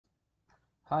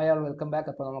Hi ആൾ welcome back.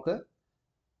 അപ്പോൾ നമുക്ക്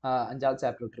അഞ്ചാമത്തെ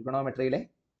ചാപ്റ്റർ ട്രിഗണോമെട്രിയിലെ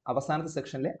അവസാനത്തെ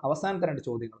സെക്ഷനിലെ അവസാനത്തെ രണ്ട്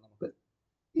ചോദ്യങ്ങൾ നമുക്ക്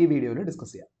ഈ വീഡിയോയിൽ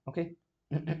ഡിസ്കസ് ചെയ്യാം. ഓക്കെ,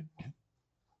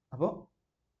 അപ്പോൾ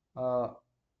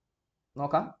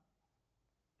നോക്കാം.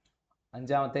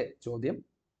 അഞ്ചാമത്തെ ചോദ്യം: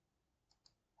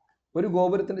 ഒരു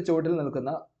ഗോപുരത്തിന്റെ ചുവട്ടിൽ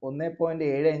നിൽക്കുന്ന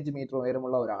 1.75 മീറ്റർ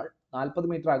ഉയരമുള്ള ഒരാൾ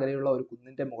 40 മീറ്റർ അകലെയുള്ള ഒരു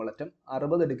കുന്നിന്റെ മുകളറ്റം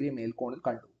 60 ഡിഗ്രി മേൽക്കോണിൽ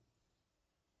കണ്ടു.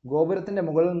 ഗോപുരത്തിന്റെ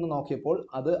മുകളിൽ നിന്ന് നോക്കിയപ്പോൾ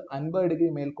അത് 50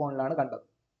 ഡിഗ്രി മേൽക്കോണിലാണ് കണ്ടത്.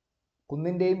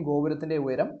 കുന്നിന്റെയും ഗോപുരത്തിന്റെയും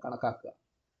ഉയരം കണക്കാക്കുക.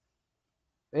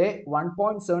 A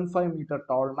 1.75 meter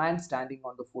tall man standing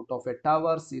on the foot of a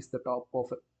tower sees the top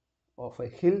of a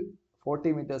hill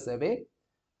 40 meters away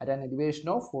at an elevation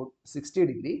of 60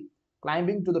 degree.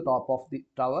 Climbing to the top of the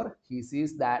tower, he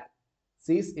sees it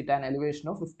at an elevation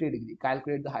of 50 degree.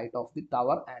 Calculate the height of the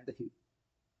tower and the hill.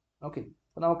 Okay,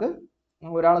 അപ്പോൾ നമുക്ക്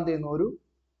ഒരാൾ എന്ത് ചെയ്യുന്നു, ഒരു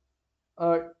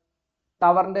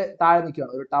ടവറിന്റെ താഴെ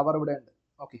നിൽക്കുകയാണ്. ഒരു tower ഇവിടെ ഉണ്ട്.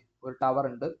 ഓക്കെ, ഒരു ടവർ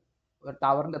ഉണ്ട്. ഒരു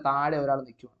ടവറിന്റെ താഴെ ഒരാൾ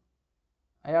നിൽക്കുകയാണ്.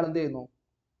 അയാൾ എന്ത് ചെയ്യുന്നു?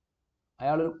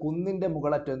 അയാൾ ഒരു കുന്നിന്റെ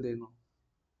മുകളറ്റം എന്ത് ചെയ്യുന്നു?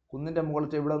 കുന്നിന്റെ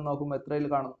മുകളറ്റം ഇവിടെ നിന്ന് നോക്കുമ്പോൾ എത്രയിൽ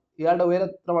കാണുന്നു? ഇയാളുടെ ഉയരം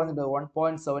എത്ര പറഞ്ഞിട്ട്?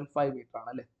 1.75 മീറ്റർ ആണ്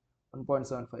അല്ലേ?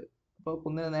 1.75. അപ്പോൾ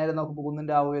കുന്നിന് നേരെ നോക്കുമ്പോൾ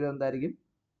കുന്നിന്റെ ആ ഉയരം എന്തായിരിക്കും?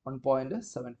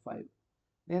 1.75.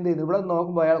 ഇനി എന്ത് ചെയ്യുന്നു? ഇവിടെ നിന്ന്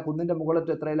നോക്കുമ്പോൾ അയാൾ കുന്നിന്റെ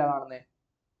മുകളറ്റം എത്രയിലാണ് കാണുന്നത്?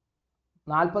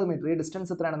 40 മീറ്റർ. ഈ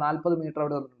ഡിസ്റ്റൻസ് എത്രയാണ്? 40 മീറ്റർ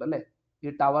അവിടെ വന്നിട്ടുണ്ട് അല്ലേ?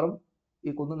 ഈ ടവറും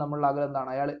ഈ കുന്നും തമ്മിലുള്ള അകലം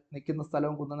എന്താണ്? അയാൾ നിൽക്കുന്ന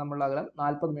സ്ഥലവും കുന്നും തമ്മിലുള്ള അകലം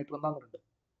 40 മീറ്റർ തന്നിട്ടുണ്ട്.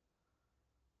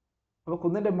 അപ്പോൾ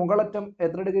കുന്നിന്റെ മുകളറ്റം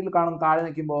എത്ര ഡിഗ്രിയിൽ കാണും? താഴെ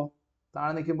നിൽക്കുമ്പോൾ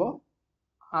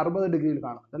 60 ഡിഗ്രിയിൽ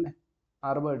കാണുന്നുണ്ട് അല്ലേ?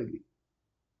 60 ഡിഗ്രി.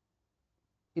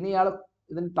 ഇനി ഇയാൾ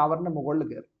ഇതിന് ടവറിന്റെ മുകളിൽ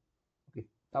കയറി. ഓക്കെ,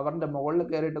 ടവറിന്റെ മുകളിൽ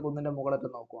കയറിയിട്ട് കുന്നിന്റെ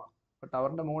മുകളറ്റം നോക്കുവാണ്. അപ്പോൾ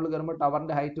ടവറിന്റെ മുകളിൽ കയറുമ്പോൾ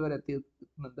ടവറിന്റെ ഹൈറ്റ് വരെ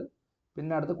എത്തുന്നുണ്ട്.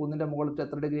 പിന്നെ അടുത്ത് കുന്നിന്റെ മുകളറ്റം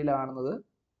എത്ര ഡിഗ്രിയിലാണ് കാണുന്നത്?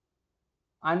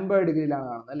 50 ഡിഗ്രിയിലാണ്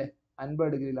കാണുന്നത് അല്ലേ? 50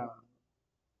 ഡിഗ്രിയിലാണ് കാണുന്നത്.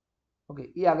 ഓക്കെ,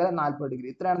 ഈ അകലം 40 ഡിഗ്രി.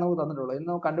 ഇത്രയാണ് നമുക്ക് തന്നിട്ടുള്ളത്. ഇന്ന്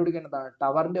നമുക്ക് കണ്ടുപിടിക്കേണ്ടതാണ്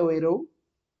ടവറിന്റെ ഉയരവും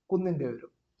കുന്നിന്റെ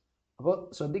ഉയരവും. അപ്പോൾ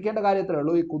ശ്രദ്ധിക്കേണ്ട കാര്യം ഇത്രയേ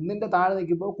ഉള്ളൂ. ഈ കുന്നിന്റെ താഴെ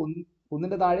നിൽക്കുമ്പോൾ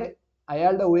കുന്നിന്റെ താഴെ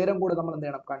അയാളുടെ ഉയരം കൂടെ നമ്മൾ എന്ത്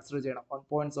ചെയ്യണം? കൺസിഡർ ചെയ്യണം.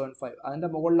 1.75. അതിന്റെ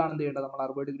മുകളിലാണ് എന്ത് ചെയ്യേണ്ടത്? നമ്മൾ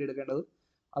 60 ഡിഗ്രി എടുക്കേണ്ടത്.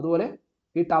 അതുപോലെ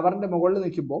ഈ ടവറിന്റെ മുകളിൽ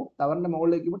നിൽക്കുമ്പോൾ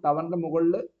ടവറിന്റെ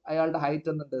മുകളിൽ അയാളുടെ ഹൈറ്റ്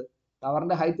എന്തുണ്ട്?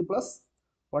 ടവറിന്റെ ഹൈറ്റ് പ്ലസ്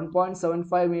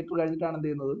 1.75 മീറ്റർ കഴിഞ്ഞിട്ടാണ് എന്ത്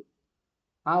ചെയ്യുന്നത്?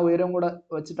 ആ ഉയരം കൂടെ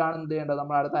വെച്ചിട്ടാണ് എന്ത് ചെയ്യേണ്ടത്?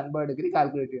 നമ്മൾ അടുത്ത 50 ഡിഗ്രി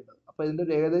കാൽക്കുലേറ്റ് ചെയ്യേണ്ടത്. അപ്പോൾ ഇതിന്റെ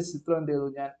ഒരു ഏകദേശ ചിത്രം എന്ത് ചെയ്തു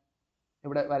ഞാൻ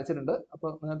ഇവിടെ വരച്ചിട്ടുണ്ട്.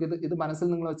 അപ്പോൾ നിങ്ങൾക്ക് ഇത് മനസ്സിൽ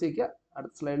നിങ്ങൾ വെച്ചേക്കുക.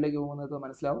 അടുത്ത സ്ലൈഡിലേക്ക് പോകുമ്പോൾ നിങ്ങൾക്ക്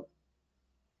മനസ്സിലാവും.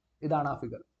 ഇതാണ് ആ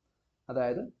ഫിഗർ.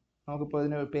 അതായത് നമുക്കിപ്പോൾ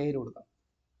ഇതിന് പേര് കൊടുക്കാം.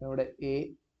 ഇവിടെ എ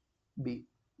ബി.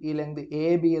 ഈ ലെങ്ത് എ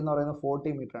ബി എന്ന് പറയുന്നത്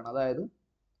 40 മീറ്റർ ആണ്. അതായത്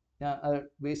ഞാൻ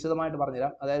വിശദമായിട്ട്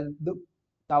പറഞ്ഞുതരാം. അതായത് ഇത്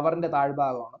ടവറിന്റെ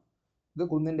താഴ്ഭാഗമാണ്, ഇത്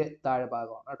കുന്നിന്റെ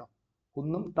താഴ്ഭാഗമാണ് കേട്ടോ.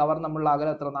 കുന്നും ടവർ തമ്മിലുള്ള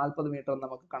അകലം എത്ര? 40 മീറ്റർ എന്ന്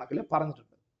നമുക്ക് കണക്കിൽ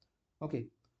പറഞ്ഞിട്ടുണ്ട്. ഓക്കെ,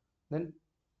 ദെൻ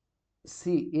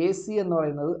എ സി എന്ന്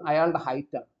പറയുന്നത് അയാളുടെ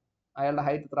ഹൈറ്റ് ആണ്. അയാളുടെ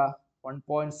ഹൈറ്റ് എത്ര?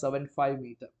 1.75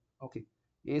 മീറ്റർ. ഓക്കെ,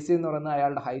 എ സി എന്ന് പറയുന്നത്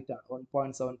അയാളുടെ ഹൈറ്റ് ആണ്,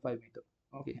 1.75 മീറ്റർ.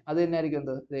 ഓക്കെ, അത് തന്നെ ആയിരിക്കും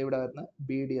എന്ത് ഇവിടെ വരുന്ന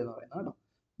ബി ഡി എന്ന് പറയുന്നത് കേട്ടോ.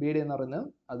 ബി ഡി എന്ന് പറയുന്നത്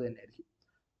അത് തന്നെ ആയിരിക്കും.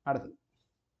 അടുത്തത്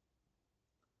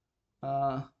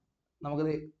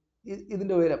നമുക്കിത്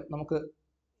ഇതിന്റെ ഉയരം, നമുക്ക്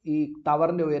ഈ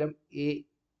ടവറിന്റെ ഉയരം എ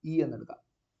ഇ എന്നെടുക്കാം.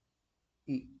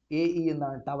 എ ഇ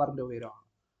എന്താണ്? ടവറിന്റെ ഉയരമാണ്.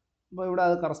 അപ്പോൾ ഇവിടെ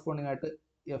അത് കറസ്പോണ്ടിങ് ആയിട്ട്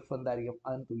എഫ് എന്തായിരിക്കും?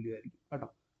 അതിന് തുല്യമായിരിക്കും കേട്ടോ.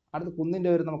 അടുത്ത കുന്നിന്റെ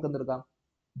ഉയരം നമുക്ക് എന്തെടുക്കാം?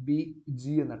 ബി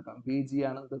ജി എന്നെടുക്കാം. ബി ജി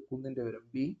ആണ് ഇത് കുന്നിന്റെ ഉയരം,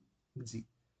 ബി ജി.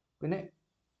 പിന്നെ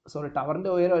ടവറിന്റെ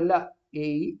ഉയരം അല്ല എ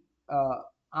ഇ,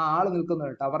 ആ ആള് നിൽക്കുന്ന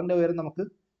ടവറിന്റെ ഉയരം നമുക്ക്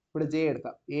ഇവിടെ ജെ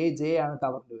എടുക്കാം. എ ജെ ആണ്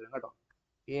ടവറിന്റെ ഉയരം കേട്ടോ.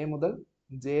 എ മുതൽ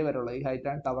ജെ വരെയുള്ള ഈ ഹൈറ്റ്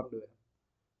ആണ് ടവറിന്റെ ഉയരം.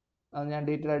 അത് ഞാൻ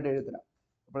ഡീറ്റെയിൽ ആയിട്ട് എഴുതരാം,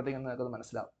 അപ്പോഴത്തേക്കും നിങ്ങൾക്കത്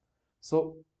മനസ്സിലാവും. സോ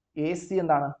എ സി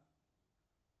എന്താണ്?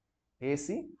 എ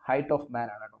സി ഹൈറ്റ് ഓഫ് മാൻ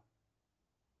ആണ് കേട്ടോ.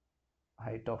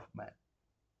 ഹൈറ്റ് ഓഫ് മാൻ,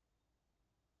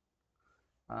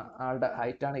 ആളുടെ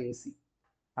ഹൈറ്റ് ആണ് എ സി.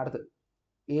 അടുത്ത്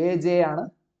എ ജെ ആണ്.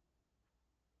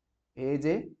 A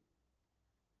J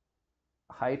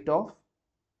height of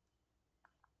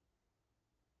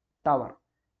tower.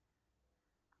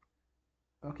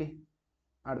 Okay,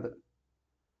 അടുത്ത്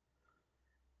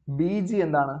ബി ജി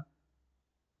എന്താണ്?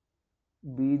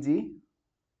 B G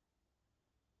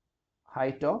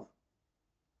height of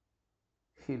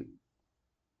hill.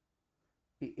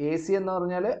 ഈ എ സി എന്ന്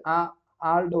പറഞ്ഞാൽ ആ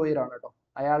ആളുടെ ഉയരമാണ് കേട്ടോ.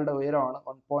 അയാളുടെ ഉയരമാണ്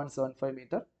 1.75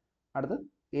 മീറ്റർ. അടുത്ത്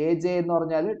എ ജെ എന്ന്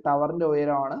പറഞ്ഞാൽ ടവറിന്റെ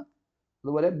ഉയരമാണ്.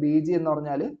 അതുപോലെ ബി ജി എന്ന്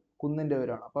പറഞ്ഞാൽ കുന്നിന്റെ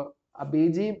ഉയരമാണ്. അപ്പോൾ ആ ബി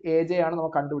ജിയും എ ജെ ആണ്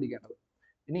നമുക്ക് കണ്ടുപിടിക്കേണ്ടത്.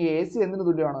 ഇനി എ സി എന്തിനു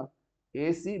തുല്യമാണ്? എ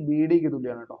സി ബി ഡിക്ക്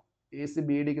തുല്യമാണ് കേട്ടോ. എ സി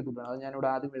ബി ഡിക്ക് തുല്യമാണ്. അത് ഞാനിവിടെ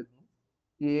ആദ്യം എഴുതുന്നു.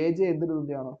 ഈ എ ജെ എന്തിനു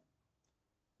തുല്യമാണ്?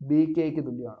 ബി കെക്ക്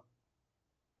തുല്യമാണ്.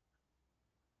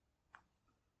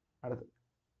 അടുത്ത്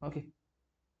ഓക്കെ,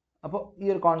 അപ്പോൾ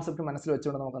ഈ ഒരു കോൺസെപ്റ്റ് മനസ്സിൽ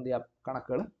വെച്ചുകൊണ്ട് നമുക്ക് എന്ത് ചെയ്യാം?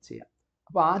 കണക്കുകൾ ചെയ്യാം.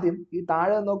 അപ്പോൾ ആദ്യം ഈ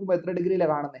താഴെ നോക്കുമ്പോൾ എത്ര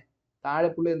ഡിഗ്രിയിലാണ് കാണുന്നത്? താഴെ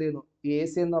പുള്ളി എന്ത് ചെയ്യുന്നു?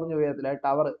 AC എന്ന് പറഞ്ഞ ഉയരത്തിൽ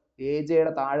ടവർ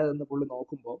AJയുടെ താഴെ നിന്ന് പുള്ളി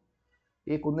നോക്കുമ്പോൾ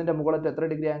ഈ കുന്നിന്റെ മുകളിൽ എത്ര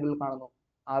ഡിഗ്രി ആംഗിൾ കാണുന്നു?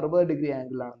 60 ഡിഗ്രി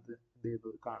ആംഗിളിലാണ് എന്ത്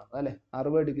ചെയ്തത് കാണുന്നത് അല്ലെ?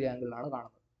 60 ഡിഗ്രി ആംഗിളിലാണ്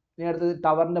കാണുന്നത്. ഇനി അടുത്തത്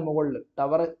ടവറിന്റെ മുകളിൽ,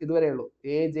 ടവർ ഇതുവരെ ഉള്ളൂ,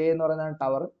 AJ എന്ന് പറയുന്നതാണ്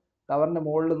ടവർ. ടവറിന്റെ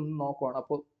മുകളിൽ നിന്ന് നോക്കുവാണ്.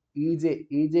 അപ്പോൾ EJ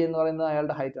എന്ന് പറയുന്നത്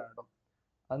അയാളുടെ ഹൈറ്റ് ആണ് കേട്ടോ.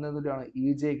 അതിന് തുല്യമാണ്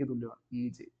EJക്ക് തുല്യമാണ്.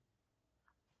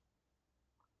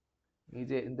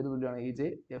 EJ എന്തിനു തുല്യമാണ്? EJ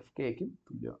FKക്കും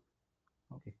തുല്യമാണ്.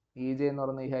 ഓക്കെ, EJ എന്ന്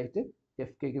പറയുന്ന ഈ ഹൈറ്റ്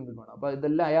FKക്കും തുല്യമാണ്. അപ്പൊ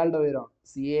ഇതെല്ലാം അയാളുടെ ഉയരമാണ്.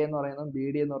 CA എന്ന് പറയുന്നത്,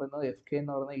 BD എന്ന് പറയുന്നത്, FK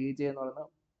എന്ന് പറയുന്നത്, EJ എന്ന് പറയുന്നത്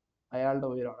അയാളുടെ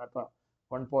ഉയരമാണ് കേട്ടോ.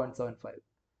 1.75.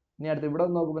 ഇനി അടുത്ത് ഇവിടെ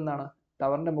നോക്കുമ്പോൾ എന്താണ്?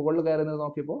 ടവറിന്റെ മുകളിൽ കയറുന്നത്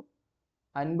നോക്കിയപ്പോൾ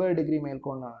 50 ഡിഗ്രി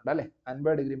മേൽക്കോണിലാണ് കണ്ടത് അല്ലെ?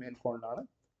 50 ഡിഗ്രി മേൽക്കോണിലാണ്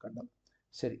കണ്ടത്.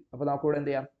 ശരി, അപ്പൊ നമുക്കിവിടെ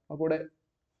എന്ത് ചെയ്യാം? നമുക്കിവിടെ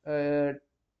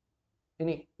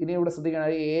ഇനി ഇവിടെ ശ്രദ്ധിക്കണം,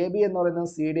 AB എന്ന് പറയുന്നത്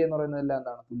CD എന്ന് പറയുന്നത് എല്ലാം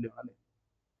എന്താണ്? തുല്യമാണ് അല്ലെ?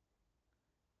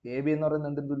 AB എന്ന്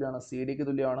പറയുന്നത് എന്തിന് തുല്യമാണ്? CDക്ക്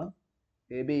തുല്യമാണ്.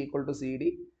 AB equal to CD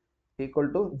equal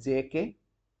to JK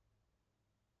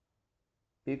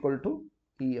equal to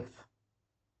EF.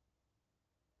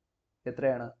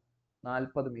 എത്രയാണ്?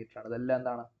 40 മീറ്റർ ആണ്. ഇതെല്ലാം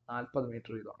എന്താണ്? 40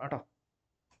 മീറ്റർ വീതമാണ് കേട്ടോ.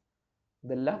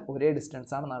 ഇതെല്ലാം ഒരേ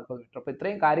ഡിസ്റ്റൻസ് ആണ്, 40 മീറ്റർ. അപ്പൊ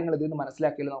ഇത്രയും കാര്യങ്ങൾ ഇതിൽ നിന്ന്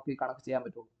മനസ്സിലാക്കിയാൽ നമുക്ക് ഈ കണക്ക് ചെയ്യാൻ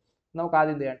പറ്റുള്ളൂ. നമുക്ക്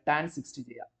ആദ്യം എന്ത് ചെയ്യാം? tan 60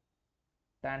 ചെയ്യാം.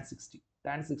 tan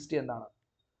 60 എന്താണ്?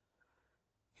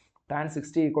 tan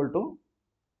 60 ഈക്വൽ ടു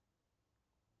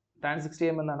tan 60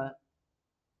 ചെയ്യുമ്പോൾ എന്താണ്?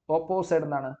 ഓപ്പോസൈഡ്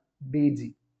എന്താണ്? DG.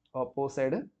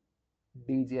 ഓപ്പോസൈഡ്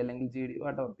DG അല്ലെങ്കിൽ GD,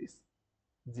 what ever this,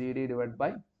 GD divide by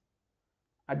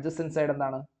adjacent side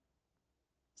എന്താണ്?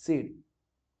 CD.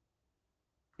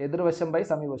 എതിർവശം ബൈ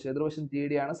സമീപവശം. എതിർവശം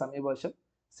GD ആണ്, സമീപവശം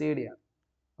CD ആണ്.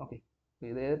 ഓക്കെ,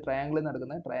 ഇത് ട്രയാങ്കിളിൽ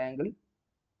നടക്കുന്നത് ട്രയാങ്കിൾ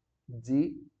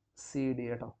GCD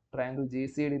കേട്ടോ. ട്രയാങ്കിൾ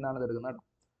GCD എന്നാണ് എടുക്കുന്നത് കേട്ടോ.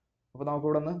 അപ്പൊ നമുക്ക്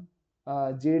ഇവിടെ നിന്ന്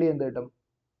GD എന്ത് കിട്ടും?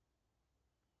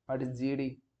 What is GD?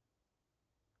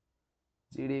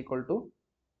 GD equal to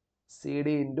CD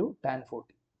into tan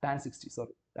 60.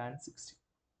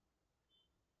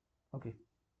 Okay,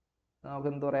 നമുക്ക്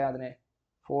എന്ത് പറയാം അതിനെ?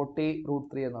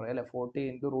 40√3 എന്ന് പറയാം അല്ലെ? 40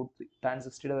 ഇൻറ്റു √3. tan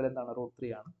 60യുടെ വില എന്താണ്? √3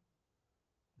 ആണ്.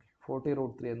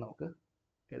 40√3 എന്ന് നമുക്ക്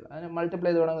എഴുതാം. അതിന് മൾട്ടിപ്ലൈ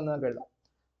ചെയ്ത് വേണമെങ്കിൽ നമുക്ക് എഴുതാം,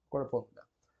 കുഴപ്പമൊന്നുമില്ല.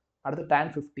 അടുത്ത് tan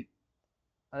 50,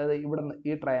 അതായത് ഇവിടെ നിന്ന് ഈ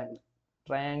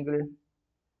ട്രയാങ്കിൾ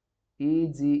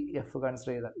EGF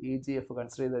കൺസിഡർ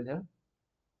ചെയ്ത് കഴിഞ്ഞാൽ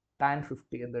tan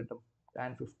 50 എന്ത് കിട്ടും?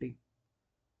 tan 50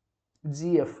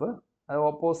 GF, അത്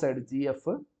ഓപ്പോസൈഡ് GF,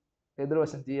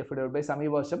 എതിർവശം GF divide by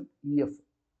സമീപവശം EF,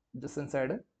 adjacent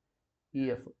side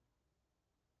EF.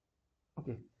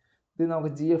 Okay, ഇത്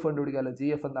നമുക്ക് GF കണ്ടുപിടിക്കാമല്ലോ.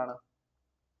 GF എന്താണ്?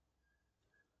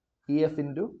 EF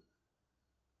into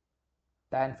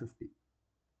tan 50.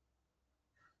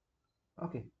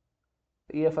 Okay,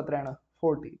 EF എത്രയാണ്?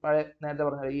 40. പഴയ നേരത്തെ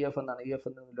പറഞ്ഞ EF എന്താണ്? EF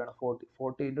എന്താണ്?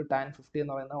 40 ഇൻറ്റു tan 50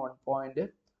 എന്ന് പറയുന്നത്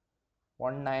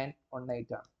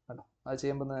 1.1918 ആണ് കേട്ടോ. അത്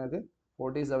ചെയ്യുമ്പോൾ നിങ്ങൾക്ക്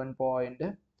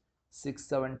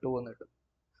 47.672 എന്ന് കിട്ടും.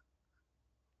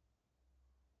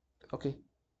 ഓക്കെ,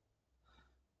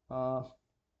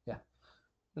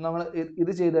 നമ്മൾ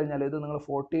ഇത് ചെയ്ത് കഴിഞ്ഞാൽ, ഇത് നിങ്ങൾ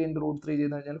 40 ഇൻറ്റു √3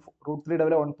 ചെയ്ത് കഴിഞ്ഞാൽ √3യുടെ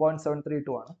വില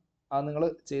 1.732 ആണ്. അത് നിങ്ങൾ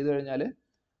ചെയ്ത് കഴിഞ്ഞാൽ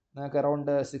നിങ്ങൾക്ക്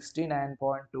അറൗണ്ട്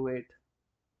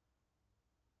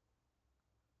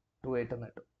 69.28 എന്ന്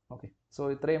കിട്ടും. ഓക്കെ, സോ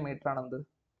ഇത്രയും മീറ്റർ ആണ് എന്ത്?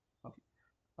 ഓക്കെ,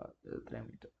 ഇത്രയും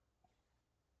മീറ്റർ.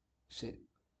 ശരി,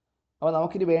 അപ്പോൾ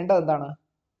നമുക്കിനി വേണ്ടത് എന്താണ്?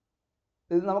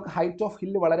 ഇത് നമുക്ക് ഹൈറ്റ് ഓഫ്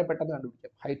ഹില്ല് വളരെ പെട്ടെന്ന്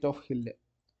കണ്ടുപിടിക്കാം. ഹൈറ്റ് ഓഫ് ഹില്ല്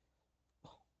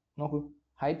നോക്കൂ.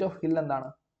 ഹൈറ്റ് ഓഫ് ഹിൽ എന്താണ്?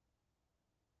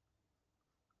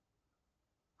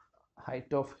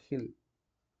 ഹൈറ്റ് ഓഫ് ഹിൽ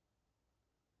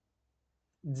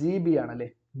GB ആണല്ലേ?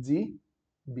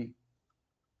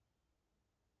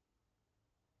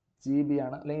 GB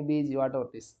ആണ്, അല്ലെങ്കിൽ BG, what ever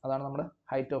it is. അതാണ് നമ്മുടെ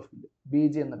ഹൈറ്റ് ഓഫ് ഹിൽ.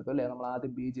 BG എന്നെടുക്കും അല്ലേ? നമ്മൾ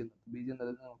ആദ്യം BG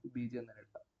എന്നെടുത്ത് നമുക്ക് BG എന്ന്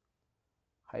എടുക്കാം.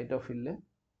 ഹൈറ്റ് ഓഫ് ഹില്ല്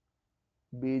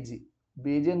BG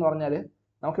എന്ന് പറഞ്ഞാൽ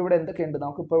നമുക്കിവിടെ എന്തൊക്കെയുണ്ട്?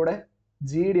 നമുക്കിപ്പോൾ ഇവിടെ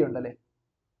GD ഉണ്ടല്ലേ?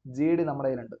 GD നമ്മുടെ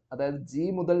കയ്യിലുണ്ട്. അതായത് G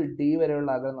മുതൽ D വരെയുള്ള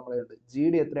അകലം നമ്മുടെ കയ്യിലുണ്ട്.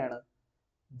 GD എത്രയാണ്?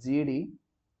 GD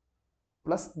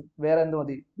പ്ലസ് വേറെ എന്ത്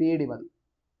മതി? BD മതി.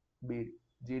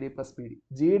 GD plus BD.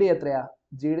 GD എത്രയാ?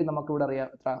 GD നമുക്കിവിടെ അറിയാം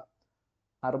എത്ര?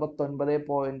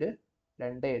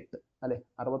 69.28 അല്ലെ?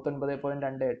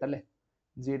 69.28 അല്ലെ?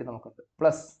 GD നമുക്കുണ്ട്.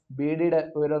 പ്ലസ് BDയുടെ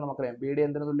ഉയരം നമുക്കറിയാം. BD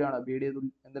എന്തിനു തുല്യമാണ്? BD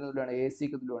എന്തിനു തുല്യമാണ്?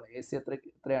 ACക്ക് തുല്യമാണ്. AC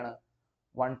എത്രയാണ്?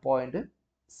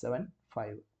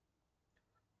 1.75.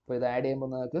 അപ്പോൾ ഇത് ആഡ് ചെയ്യുമ്പോൾ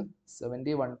നിങ്ങൾക്ക്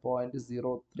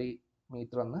 71.03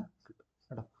 മീറ്റർ എന്ന് കിട്ടും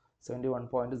കേട്ടോ.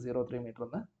 71.03 മീറ്റർ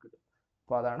എന്ന് കിട്ടും.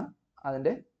 അപ്പോൾ അതാണ്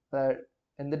അതിൻ്റെ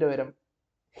എന്തിൻ്റെ ഉയരം?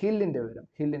 ഹില്ലിൻ്റെ ഉയരം.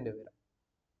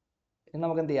 ഇനി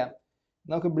നമുക്ക് എന്ത് ചെയ്യാം?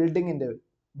 നമുക്ക് ബിൽഡിങ്ങിൻ്റെ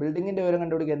ഉയരം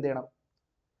കണ്ടുപിടിക്കാൻ എന്ത് ചെയ്യണം?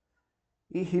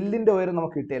 ഈ ഹില്ലിൻ്റെ ഉയരം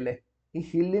നമുക്ക് കിട്ടിയല്ലേ? ഈ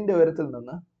ഹില്ലിൻ്റെ ഉയരത്തിൽ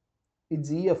നിന്ന് ഈ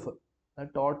GF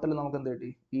ടോട്ടൽ നമുക്ക് എന്ത് കിട്ടി?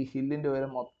 ഈ ഹില്ലിൻ്റെ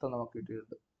ഉയരം മൊത്തം നമുക്ക്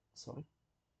കിട്ടിയിട്ടുണ്ട്.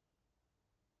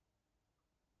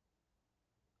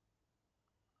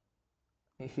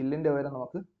 ഈ ഹില്ലിൻ്റെ ഉയരം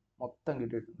നമുക്ക് മൊത്തം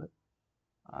കിട്ടിയിട്ടുണ്ട്.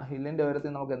 ആ ഹില്ലിൻ്റെ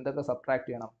ഉയരത്തിൽ നമുക്ക് എന്തൊക്കെ സബ്ട്രാക്ട്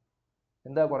ചെയ്യണം,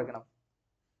 എന്താ കുറയ്ക്കണം?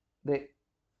 ഇത്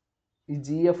ഈ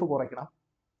ജി എഫ് കുറയ്ക്കണം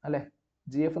അല്ലേ?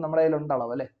 ജി എഫ് നമ്മുടെ കയ്യിലുണ്ട്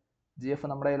അളവ് അല്ലേ? ജി എഫ്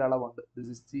നമ്മുടെ കയ്യിൽ അളവുണ്ട്. ദിസ്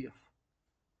ഇസ്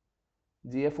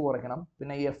ജി എഫ് കുറയ്ക്കണം.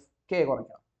 പിന്നെ എഫ് കെ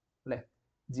കുറയ്ക്കണം അല്ലേ?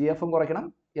 ജി എഫും കുറയ്ക്കണം,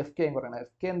 എഫ് കെയും കുറയ്ക്കണം.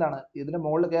 എഫ് കെ എന്താണ്? ഇതിന്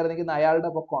മുകളിൽ കയറി നിൽക്കുന്ന അയാളുടെ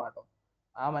പൊക്കമാണ് കേട്ടോ.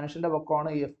 ആ മനുഷ്യന്റെ പൊക്കമാണ്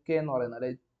ഈ എഫ് കെ എന്ന് പറയുന്നത്, അല്ലെ?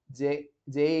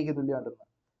 ജെ എക്ക് തുല്യമായിട്ടുണ്ട്.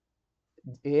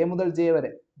 എ മുതൽ ജെ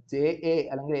വരെ, ജെ എ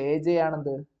അല്ലെങ്കിൽ A J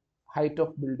ആണെന്ത്? Height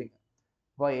of building.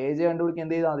 അപ്പോൾ എ ജെ കണ്ടുപിടിക്കാൻ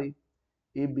എന്ത് ചെയ്താൽ മതി?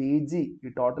 ഈ ബി ജി, ഈ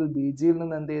ടോട്ടൽ ബി ജിയിൽ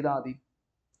നിന്ന് എന്ത് ചെയ്താൽ മതി?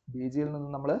 ബി ജിയിൽ നിന്ന്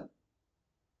നമ്മൾ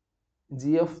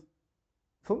ജി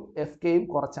എഫും എഫ് കെയും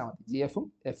കുറച്ചാൽ മതി. ജി എഫും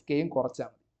എഫ് കെയും കുറച്ചാൽ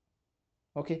മതി.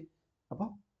 ഓക്കെ, അപ്പോൾ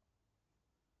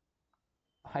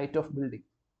ഹൈറ്റ് ഓഫ് ബിൽഡിംഗ്,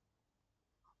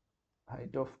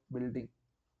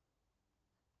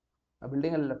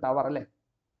 ബിൽഡിംഗ് അല്ലല്ലോ, ടവർ അല്ലേ?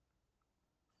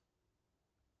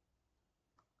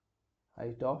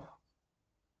 Height of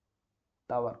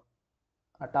tower.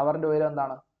 ആ ടവറിന്റെ ഉയരം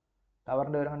എന്താണ്?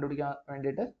 ടവറിന്റെ ഉയരം കണ്ടുപിടിക്കാൻ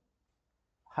വേണ്ടിയിട്ട്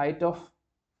ഹൈറ്റ് ഓഫ്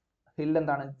ഹിൽ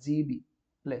എന്താണ്? ജി ബി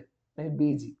അല്ലേ? B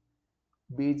G.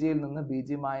 ബി ജിയിൽ നിന്ന് ബി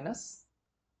ജി മൈനസ്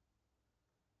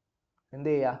എന്ത്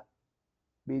ചെയ്യുക?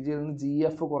 ബി ജിയിൽ നിന്ന് ജി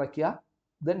എഫ് കുറയ്ക്കുക,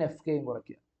 ദെൻ എഫ് കെയും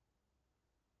കുറയ്ക്കുക.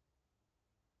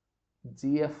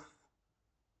 ജി എഫ്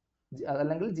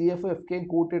അതല്ലെങ്കിൽ ജി എഫ് എഫ് കെയും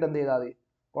കൂട്ടിയിട്ട് എന്ത് ചെയ്താൽ മതി?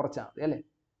 കുറച്ചാൽ മതി അല്ലേ?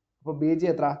 അപ്പോൾ ബി ജി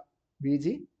എത്ര? ബി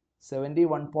ജി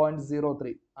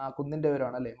 71.03, ആ കുന്നിൻ്റെ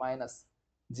ഉയരമാണ് അല്ലേ? മൈനസ്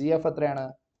ജി എഫ് എത്രയാണ്?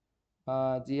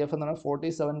 ജി എഫ് എന്ന് പറഞ്ഞാൽ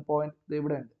 47.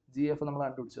 ഇവിടെ ഉണ്ട് ജി എഫ് നമ്മൾ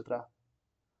കണ്ടുപിടിച്ചു. എത്ര?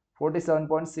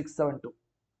 47.672.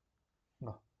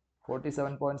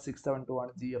 47.672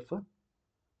 ആണ് G F.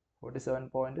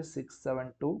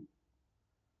 47.672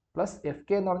 plus F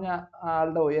K എന്ന് പറഞ്ഞാൽ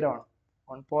ആളുടെ ഉയരമാണ്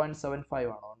 1.75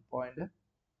 ആണ്.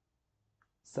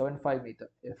 1.75 metre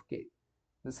F K.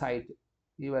 This height,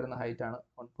 ഈ വരുന്ന ഹൈറ്റ് ആണ്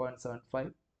 1.75.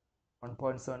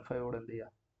 1.75 കൂടെ എന്ത് ചെയ്യുക?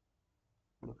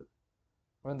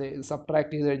 എന്ത്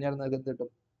സബ്ട്രാക്ട് ചെയ്ത് കഴിഞ്ഞാൽ നിങ്ങൾക്ക് എന്ത് കിട്ടും?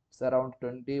 അറൗണ്ട്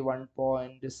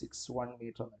 21.61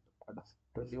 മീറ്റർ എന്ന് കിട്ടും കേട്ടോ.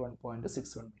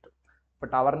 21.61 മീറ്റർ. അപ്പോൾ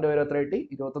ടവറിൻ്റെ ഉയരം എത്ര കിട്ടി?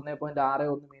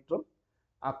 21.61 മീറ്ററും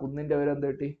ആ കുന്നിൻ്റെ ഉയരം എന്ത്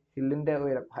കിട്ടി? ഹില്ലിൻ്റെ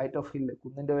ഉയരം, ഹൈറ്റ് ഓഫ് ഹില്ല്,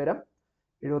 കുന്നിൻ്റെ ഉയരം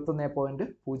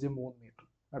 71.03 മീറ്റർ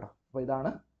കേട്ടോ. അപ്പോൾ ഇതാണ്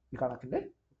ഈ കണക്കിൻ്റെ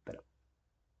ഉത്തരം.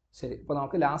 ശരി, അപ്പോൾ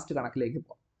നമുക്ക് ലാസ്റ്റ് കണക്കിലേക്ക്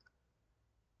പോകാം.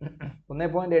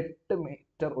 1.8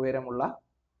 മീറ്റർ ഉയരമുള്ള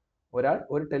ഒരാൾ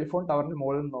ഒരു ടെലിഫോൺ ടവറിന്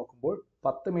മുകളിൽ നോക്കുമ്പോൾ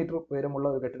 10 മീറ്റർ ഉയരമുള്ള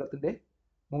ഒരു കെട്ടിടത്തിന്റെ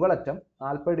മുകളറ്റം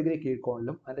 40 ഡിഗ്രി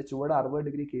കീഴ്ക്കോണിലും അതിന്റെ ചുവട് 60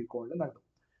 ഡിഗ്രി കീഴ്ക്കോണിലും കണ്ടു.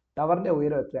 ടവറിന്റെ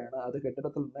ഉയരം എത്രയാണ്? അത്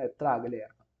കെട്ടിടത്തിൽ നിന്ന് എത്ര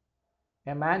അകലെയാണ്?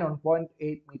 A man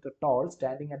 1.8 meter tall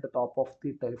standing at the top of the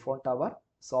telephone tower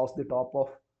saws the top of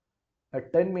a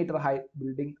 10 meter high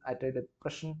building at a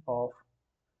depression of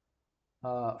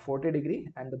 40 degree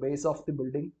and the base of the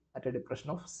building at a depression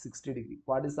of 60 degree.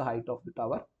 What is the height of the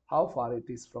tower? How far it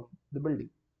is from the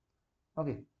building?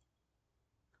 Okay,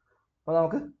 അപ്പോൾ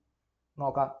നമുക്ക്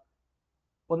നോക്കാം.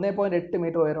 1.8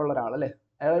 metre ഉയരമുള്ള ഒരാൾ അല്ലേ?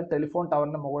 അയാൾ telephone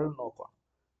ടവറിന്റെ മുകളിൽ നോക്കുക.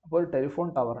 അപ്പോൾ ഒരു ടെലിഫോൺ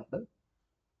ടവർ ഉണ്ട്.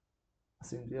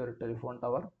 ഒരു ടെലിഫോൺ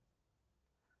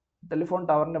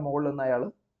ടവറിന്റെ മുകളിൽ നിന്ന് അയാൾ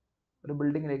ഒരു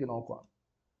ബിൽഡിങ്ങിലേക്ക് നോക്കുകയാണ്.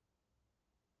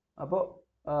 അപ്പോൾ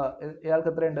ഇയാൾക്ക്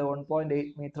എത്രയുണ്ട്? 1.8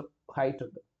 മീറ്റർ ഹൈറ്റ്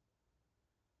ഉണ്ട്.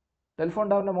 ടെലിഫോൺ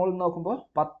ടവറിന്റെ മുകളിൽ നോക്കുമ്പോൾ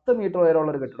 10 മീറ്റർ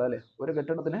ഉയരമുള്ള ഒരു കെട്ടിടം അല്ലേ? ഒരു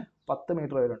കെട്ടിടത്തിന് 10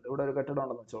 മീറ്റർ ഉയരമുണ്ട്. ഇവിടെ ഒരു കെട്ടിടം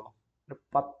ഉണ്ടെന്ന് വെച്ചോളൂ.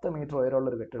 10 മീറ്റർ ഉയരമുള്ള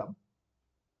ഒരു കെട്ടിടം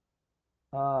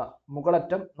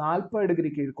മുകളറ്റം 40 ഡിഗ്രി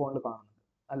കീഴ്ക്കോണിൽ കാണുന്നുണ്ട്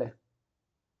അല്ലേ?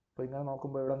 അപ്പോൾ ഇങ്ങനെ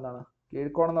നോക്കുമ്പോൾ ഇവിടെ എന്താണ്?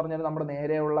 കീഴ്ക്കോണം എന്ന് പറഞ്ഞാൽ നമ്മുടെ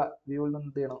നേരെയുള്ള വ്യൂവിൽ നിന്ന്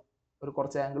എന്ത് ചെയ്യണം? ഒരു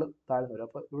കുറച്ച് ആംഗിൾ താഴ്ന്നു വരും.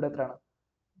 അപ്പോൾ ഇവിടെ എത്രയാണ്?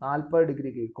 40 ഡിഗ്രി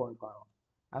കീഴ്ക്കോണിൽ കാണണം.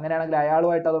 അങ്ങനെയാണെങ്കിൽ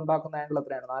അയാളുമായിട്ട് അത് ഉണ്ടാക്കുന്ന ആംഗിൾ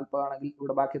എത്രയാണ്? 40 ആണെങ്കിൽ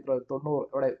ഇവിടെ ബാക്കി എത്ര വരും? 90.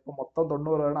 ഇവിടെ ഇപ്പോൾ മൊത്തം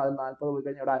 90 വരണം, അതിൽ 40 പോയി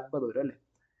കഴിഞ്ഞാൽ ഇവിടെ 50 വരും അല്ലേ?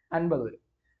 50 വരും.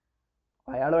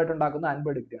 അയാളുമായിട്ട് ഉണ്ടാക്കുന്ന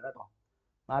 50 ഡിഗ്രിയാണ് കേട്ടോ.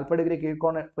 40 ഡിഗ്രി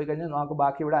കീഴ്ക്കോൺ പോയി കഴിഞ്ഞാൽ നമുക്ക്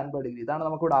ബാക്കി ഇവിടെ 50 ഡിഗ്രി. ഇതാണ്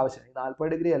നമുക്കിവിടെ ആവശ്യം. ഈ 40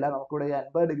 ഡിഗ്രി അല്ല, നമുക്കിവിടെ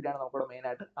 50 ഡിഗ്രിയാണ് നമുക്കിവിടെ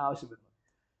മെയിനായിട്ട് ആവശ്യം വരുന്നത്.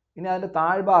 ഇനി അതിൻ്റെ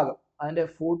താഴ്ഭാഗം, അതിൻ്റെ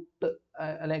ഫുട്ട്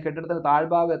അല്ലെങ്കിൽ കെട്ടിടത്തിൻ്റെ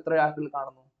താഴ്ഭാഗം എത്ര ആംഗിൾ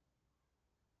കാണുന്നു?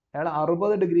 അയാൾ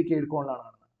 60 ഡിഗ്രി കീഴ്ക്കോണിലാണ്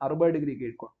കാണുന്നത്. 60 ഡിഗ്രി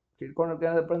കീഴ്ക്കോൺ. കീഴ്ക്കോൺ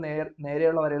എടുക്കുന്നത് എപ്പോഴും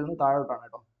നേരെയുള്ള വരയിൽ നിന്ന് താഴോട്ടാണ്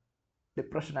കേട്ടോ.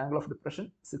 ഡിപ്രഷൻ, ആംഗിൾ ഓഫ് ഡിപ്രഷൻ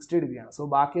 60 ഡിഗ്രിയാണ്. സോ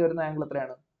ബാക്കി വരുന്ന ആംഗിൾ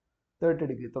എത്രയാണ്? 30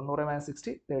 ഡിഗ്രി. 90 -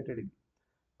 60 30 ഡിഗ്രി.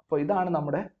 അപ്പോൾ ഇതാണ്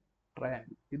നമ്മുടെ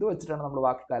ട്രയാങ്കിൾ. ഇത് വെച്ചിട്ടാണ് നമ്മൾ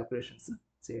ബാക്കി കാൽക്കുലേഷൻസ്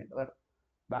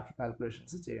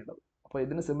ചെയ്യേണ്ടത്. അപ്പോൾ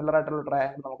ഇതിന് സിമിലർ ആയിട്ടുള്ള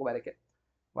ട്രയാങ്കിൾ നമുക്ക് വരയ്ക്കാം.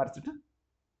 വരച്ചിട്ട്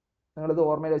നിങ്ങളിത്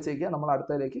ഓർമ്മയിൽ വെച്ചേക്കുക. നമ്മൾ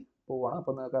അടുത്തതിലേക്ക് പോവുകയാണ്.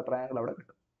 അപ്പോൾ നിങ്ങൾക്ക് ആ ട്രയാങ്കിൾ അവിടെ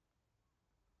കിട്ടും.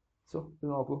 സോ ഇത്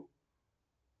നോക്കൂ.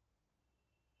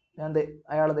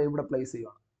 അയാളത് ഇവിടെ പ്ലേസ്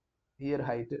ചെയ്യുവാണ്. ഈ ഒരു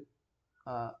ഹൈറ്റ്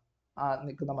ആ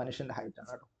നിൽക്കുന്ന മനുഷ്യൻ്റെ ഹൈറ്റാണ്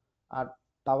കേട്ടോ. ആ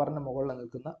ടവറിന് മുകളിൽ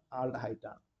നിൽക്കുന്ന ആളുടെ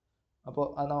ഹൈറ്റാണ്. അപ്പോൾ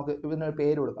അത് നമുക്ക് ഇതിനൊരു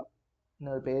പേര് കൊടുക്കാം.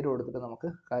 ഇതിനൊരു പേര് കൊടുത്തിട്ട് നമുക്ക്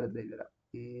കാര്യത്തിലേക്ക് വരാം.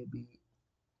 A B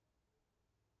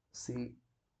C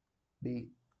D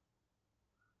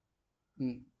E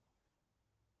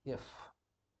F.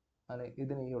 അല്ലെ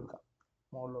ഇതിന് ഇ കൊടുക്കാം,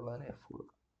 മുകളിലുള്ളതിന് എഫ്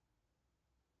കൊടുക്കാം.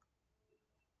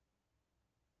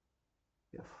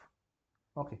 എഫ്.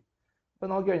 ഓക്കെ. ഇപ്പൊ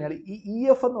നോക്കി കഴിഞ്ഞാൽ ഈ ഇ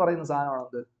എഫ് എന്ന് പറയുന്ന സാധനമാണ്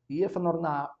എന്ത്? ഇ എഫ് എന്ന്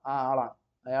പറയുന്ന ആ ആളാണ്.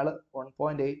 അയാൾ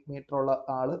 1.8 മീറ്റർ ഉള്ള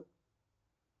ആള്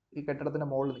ഈ കെട്ടിടത്തിന്റെ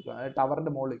മുകളിൽ നിൽക്കുകയാണ്, അതായത്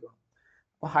ടവറിന്റെ മുകളിൽ നിൽക്കുകയാണ്.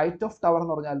 അപ്പൊ ഹൈറ്റ് ഓഫ് ടവർ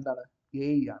എന്ന് പറഞ്ഞാൽ എന്താണ്? എ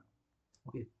ഇ ആണ്.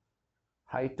 ഓക്കെ,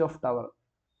 ഹൈറ്റ് ഓഫ് ടവർ,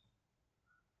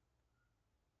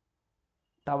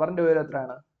 ടവറിന്റെ ഉയരം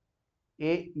എത്രയാണ്?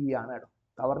 എ ഇ ആണ് കേട്ടോ.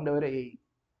 ടവറിന്റെ ഉയരം A E.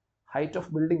 Height of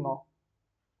ബിൽഡിങ്ങോ?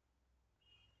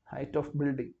 Height of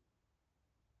building,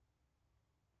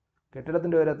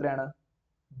 കെട്ടിടത്തിന്റെ ഉയരം എത്രയാണ്?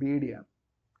 ബി ഡി ആണ്.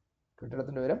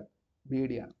 കെട്ടിടത്തിന്റെ ഉയരം ബി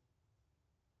ഡി ആണ്.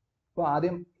 അപ്പോൾ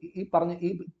ആദ്യം ഈ പറഞ്ഞ ഈ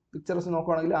പിക്ചർസ്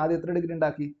നോക്കുവാണെങ്കിൽ ആദ്യം എത്ര ഡിഗ്രി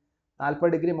ഉണ്ടാക്കി? 40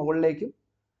 ഡിഗ്രി മുകളിലേക്കും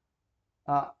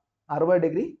 60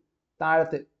 ഡിഗ്രി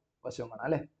താഴത്തെ വശവുമാണ്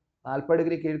അല്ലെ. 40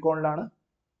 ഡിഗ്രി കീഴ്ക്കോണിലാണ്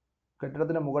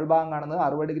കെട്ടിടത്തിന്റെ മുകൾ ഭാഗം കാണുന്നത്,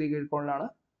 60 ഡിഗ്രി കീഴ്ക്കോണിലാണ്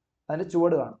അതിന്റെ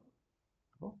ചുവട് കാണുന്നത്.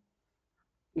 അപ്പോൾ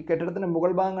ഈ കെട്ടിടത്തിന്റെ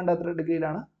മുകൾ ഭാഗം കണ്ട എത്ര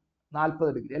ഡിഗ്രിയിലാണ്?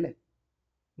 40 ഡിഗ്രി അല്ലേ,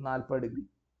 40 ഡിഗ്രി.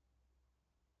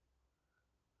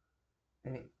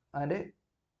 ഇനി അതിന്റെ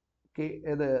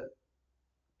ഇത്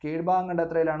കീഴ്ഭാഗം കണ്ട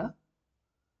എത്രയിലാണ്?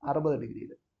 60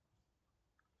 ഡിഗ്രിയിൽ.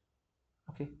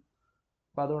 ഓക്കെ,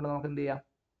 അപ്പൊ അതുകൊണ്ട് നമുക്ക് എന്ത് ചെയ്യാം?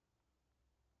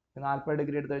 40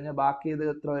 ഡിഗ്രി എടുത്തു കഴിഞ്ഞാൽ ബാക്കി ഇത്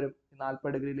എത്ര വരും?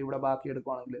 40 ഡിഗ്രിയിൽ ഇവിടെ ബാക്കി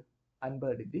എടുക്കുവാണെങ്കിൽ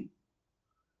 50 ഡിഗ്രി.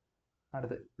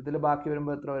 അടുത്ത് ഇതിൽ ബാക്കി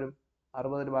വരുമ്പോൾ എത്ര വരും?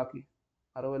 60 ബാക്കി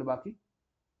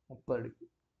 30 ഡിഗ്രി.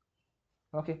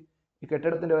 ഓക്കെ, ഈ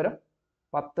കെട്ടിടത്തിന്റെ ഉയരം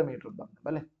 10 മീറ്റർ തന്നിട്ടുണ്ട്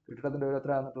അല്ലെ. കെട്ടിടത്തിന്റെ ഉയരം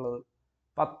എത്ര തന്നിട്ടുള്ളത്?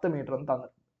 10 മീറ്റർ എന്ന്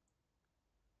തന്നിട്ടുണ്ട്.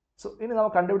 സോ ഇനി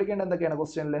നമുക്ക് കണ്ടുപിടിക്കേണ്ട എന്തൊക്കെയാണ്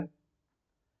ക്വസ്റ്റ്യനില്?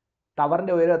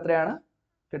 ടവറിന്റെ ഉയരം എത്രയാണ്?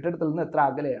 കെട്ടിടത്തിൽ നിന്ന് എത്ര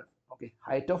അകലെയാണ്? ഓക്കെ,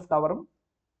 ഹൈറ്റ് ഓഫ് ടവറും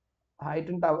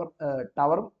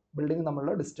ടവറും ബിൽഡിംഗും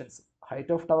തമ്മിലുള്ള ഡിസ്റ്റൻസ്.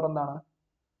 ഹൈറ്റ് ഓഫ് ടവർ എന്താണ്?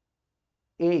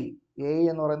 എ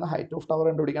എന്ന് പറയുന്ന ഹൈറ്റ് ഓഫ് ടവർ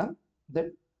കണ്ടുപിടിക്കണം. ദെൻ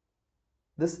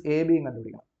ദിസ് എ ബിയും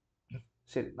കണ്ടുപിടിക്കണം.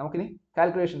 ശരി, നമുക്കിനി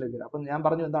കാൽക്കുലേഷനിലേക്ക് വരാം. അപ്പം ഞാൻ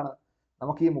പറഞ്ഞു എന്താണ്,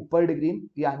 നമുക്ക് ഈ 30 ഡിഗ്രിയും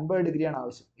ഈ 50 ഡിഗ്രിയാണ്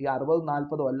ആവശ്യം. ഈ 60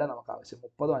 40 അല്ല നമുക്ക് ആവശ്യം,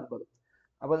 30 50.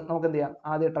 അപ്പോൾ നമുക്ക് എന്ത് ചെയ്യാം?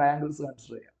 ആദ്യം ട്രയാങ്കിൾസ്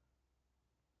കൺസിഡർ ചെയ്യാം.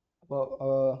 അപ്പോൾ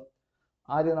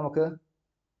ആദ്യം നമുക്ക്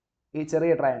ഈ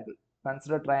ചെറിയ triangle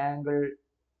consider triangle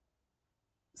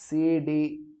C D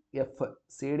F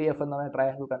എന്ന് പറയുന്ന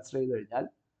ട്രയാങ്കിൾ കൺസിഡർ ചെയ്ത് കഴിഞ്ഞാൽ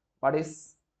വാട്ട് ഈസ്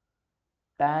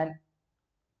tan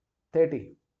 30?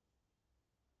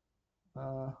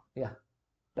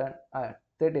 tan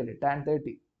 30 അല്ലേ? tan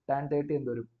 30 എന്ത്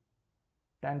വരും?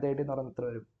 tan 30 എന്ന് പറയുന്നത് എത്ര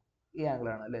വരും? ഈ ആംഗിൾ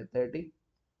ആണ് അല്ലേ, 30.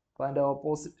 അപ്പോൾ അതിന്റെ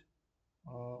ഓപ്പോസിറ്റ്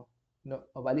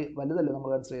വലുതല്ലേ നമ്മൾ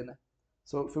കൺസിഡർ ചെയ്യുന്നത്,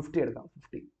 സോ 50 എടുക്കാം.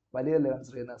 50 വലിയതല്ലേ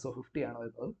കൺസിഡർ ചെയ്യുന്നത്, സോ 50 ആണ്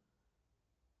വരുന്നത്.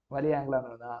 വലിയ ആംഗിൾ ആണ്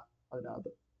വരുന്നത്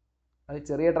അതിനകത്ത്. അത്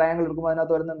ചെറിയ ട്രയാങ്കിൾ എടുക്കുമ്പോൾ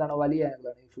അതിനകത്ത് വരുന്നത് എന്താണ്? വലിയ ആംഗിൾ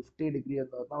ആണ്. ഈ 50 ഡിഗ്രി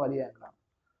എന്ന് പറഞ്ഞാൽ വലിയ ആംഗിൾ ആണ്.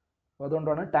 അപ്പോൾ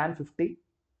അതുകൊണ്ടാണ് tan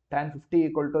 50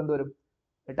 ഈക്വൽ ടു എന്ത് വരും?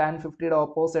 tan 50യുടെ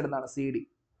ഓപ്പോസിറ്റ് സൈഡ് എന്താണ്? C D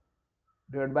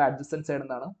divide by adjacent side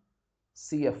എന്താണ്?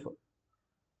 C F.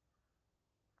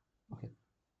 ഓക്കെ,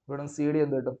 ഇവിടെ സി ഡി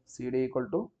എന്ത് കിട്ടും? C D equal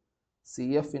to C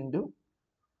F into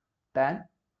tan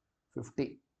 50.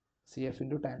 C F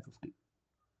into tan 50.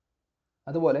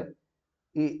 അതുപോലെ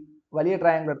ഈ വലിയ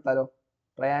ട്രയാങ്കിൾ എടുത്താലോ?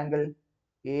 ട്രയാങ്കിൾ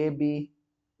എ ബി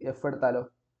എഫ് എടുത്താലോ?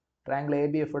 ട്രയാങ്കിൾ എ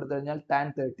ബി എഫ് എടുത്തു കഴിഞ്ഞാൽ tan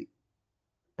 30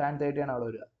 ആണ് അവിടെ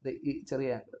വരിക. ഈ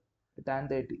ചെറിയ ആംഗിൾ tan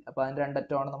 30. അപ്പോൾ അതിന്റെ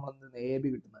രണ്ടറ്റമാണ് നമ്മൾ എ ബി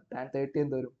കിട്ടുന്നത്. tan 30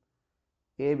 എന്ത് വരും?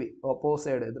 A B opposite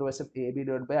side എതിർവശം A B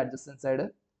divide by adjacent side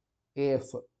A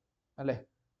F അല്ലേ.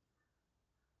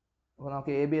 അപ്പോൾ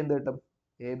നമുക്ക് എ ബി എന്ത് കിട്ടും?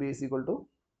 A B is equal to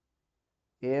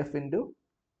A F into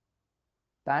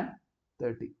tan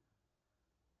 30.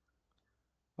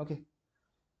 Okay,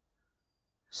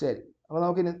 ശരി. അപ്പോൾ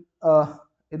നമുക്കിനി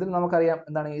ഇതിൽ നമുക്കറിയാം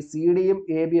എന്താണ്, ഈ സി ഡിയും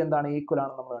എ ബി എന്താണ്? ഈക്വൽ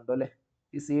ആണ് നമ്മൾ കണ്ടു അല്ലേ.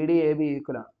 ഈ C D A B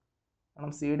equal ആണ്.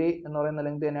 കാരണം സി ഡി എന്ന് പറയുന്ന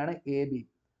ലെങ്ത് തന്നെയാണ് A B.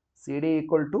 C D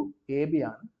equal to A B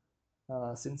ആണ്.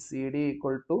 Since C D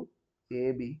equal to A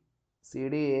B, C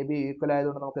D A B equal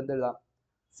ആയതുകൊണ്ട് നമുക്ക് എന്ത് എഴുതാം?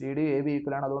 C D A B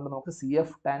equal ആണ്. അതുകൊണ്ട് നമുക്ക് C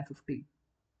F tan 50,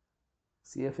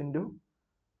 C F into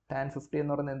tan 50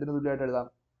 എന്ന് പറയുന്നത് എന്തിനു തുല്യമായിട്ട് എഴുതാം?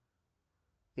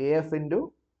 എ എഫ് ഇൻറ്റു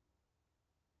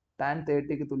tan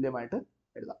 30ക്ക് തുല്യമായിട്ട്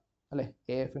എഴുതാം അല്ലേ.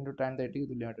 എ എഫ് ഇൻറ്റു tan 30ക്ക്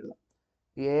തുല്യമായിട്ട് എഴുതാം.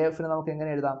 ഈ എ എഫിന് നമുക്ക് എങ്ങനെ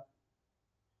എഴുതാം?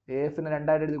 എ എഫിന്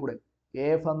രണ്ടായിട്ട് എഴുതി കൂടെ? എ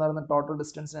എഫ് എന്ന് പറയുന്ന ടോട്ടൽ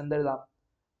ഡിസ്റ്റൻസിന് എന്തെഴുതാം?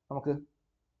 നമുക്ക്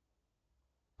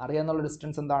അറിയാവുന്ന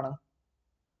ഡിസ്റ്റൻസ് എന്താണ്?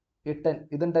 ഈ 10.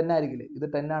 ഇതും 10 ആയിരിക്കില്ലേ? ഇത്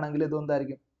 10 ആണെങ്കിൽ ഇതും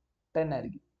എന്തായിരിക്കും? 10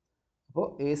 ആയിരിക്കും. അപ്പോൾ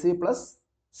A C plus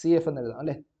C F എന്ന് എഴുതാം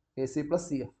അല്ലേ. A C plus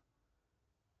C F,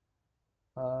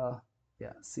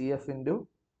 C F into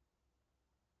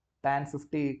tan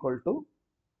 50 equal to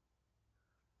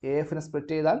A എഫിനെ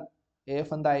സ്പ്ലിറ്റ് ചെയ്താൽ എ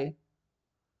എഫ് എന്തായി?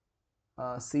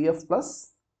 C F plus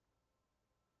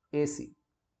A C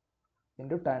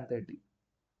into tan 30.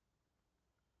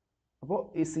 അപ്പോൾ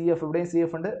ഈ സി എഫ് ഇവിടെയും സി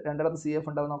എഫ് ഉണ്ട്, രണ്ടിടത്ത് സി എഫ്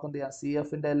ഉണ്ട്. അപ്പോൾ നമുക്ക് എന്ത് ചെയ്യാം, സി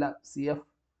എഫിൻ്റെ എല്ലാം സി എഫ്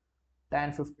ടാൻ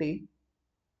 50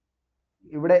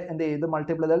 ഇവിടെ എന്ത് ചെയ്യും, ഇത്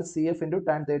മൾട്ടിപ്ലൈ ചെയ്താൽ സി എഫ് ഇൻറ്റു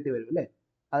ടാൻ 30 വരും അല്ലേ.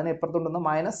 അതിന് ഇപ്പുറത്തുണ്ടെന്ന്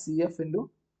minus C F into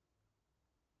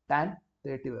tan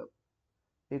 30 വരും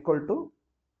equal to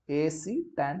A C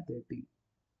tan 30.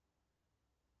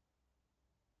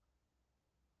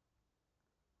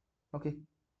 Okay,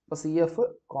 അപ്പോൾ സി എഫ്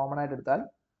കോമൺ ആയിട്ട് എടുത്താൽ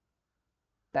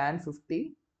tan 50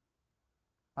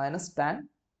 minus tan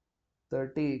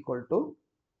 30 equal to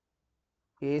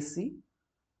A C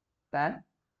tan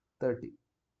 30.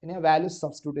 ഇനി വാല്യൂസ്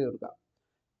സബ്സ്റ്റിറ്റ്യൂട്ട് ചെയ്ത് കൊടുക്കാം.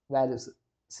 വാല്യൂസ്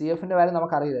സി എഫിൻ്റെ വാല്യൂ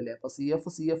നമുക്ക് അറിയില്ലല്ലേ, അപ്പോൾ സി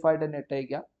എഫ് ആയിട്ട് തന്നെ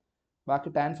ഇട്ടേക്കാം. ബാക്കി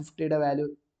ടാൻ 50യുടെ വാല്യൂ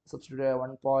സബ്സ്റ്റിറ്റ്യൂട്ട് ചെയ്യുക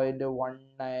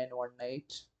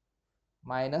 1.1918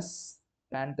 മൈനസ്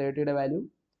ടാൻ 30യുടെ വാല്യൂ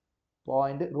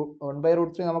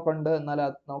 1/√3 നമുക്കുണ്ട്, എന്നാൽ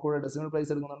നമുക്കിവിടെ ഡെസിമൽ പ്ലേസ്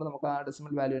എടുക്കുന്നുണ്ട്, നമുക്ക് ആ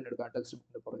ഡെസിമൽ വാല്യൂ തന്നെ എടുക്കാം ടെക്സ്റ്റ്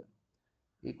ബുക്കിൻ്റെ പുറകെ.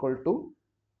 ഈക്വൽ ടു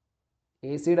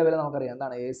എ സിയുടെ വില നമുക്കറിയാം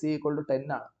എന്താണ്, എ സി ഈക്വൽ ടു 10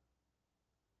 ആണ്.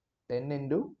 10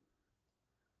 ഇൻറ്റു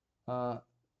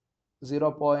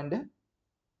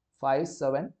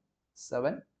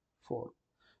 0.5774.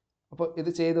 അപ്പോൾ ഇത്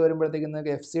ചെയ്ത് വരുമ്പോഴത്തേക്ക്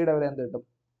നിങ്ങൾക്ക് എഫ് സിയുടെ വില എന്ത് കിട്ടും,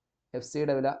 എഫ്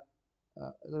സിയുടെ വില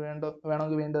ഇത്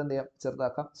വേണമെങ്കിൽ വീണ്ടും എന്ത് ചെയ്യാം,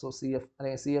 ചെറുതാക്കാം. സോ സി എഫ്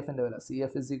അല്ലെങ്കിൽ സി എഫിൻ്റെ വില, C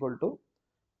F is equal to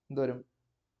എന്ത് വരും.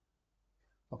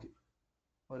 ഓക്കെ,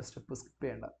 ഒരു സ്റ്റെപ്പ് സ്കിപ്പ്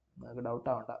ചെയ്യണ്ട, നിങ്ങൾക്ക് ഡൗട്ട്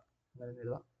ആവണ്ട, അങ്ങനെ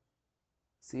എഴുതാം.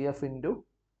 സി എഫ് ഇൻറ്റു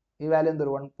ഈ വാല്യൂ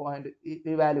എന്തൊരു 1.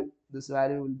 ഈ value, this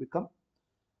value will become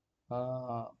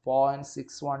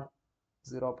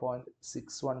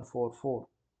 0.6144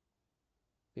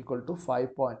 equal to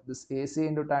 5. This AC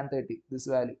into tan 30, this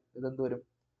value ഇതെന്ത് വരും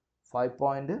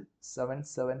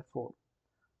 5.774.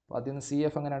 അപ്പോൾ അതിൽ നിന്ന് സി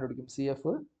എഫ് എങ്ങനെ കണ്ടുപിടിക്കും, സി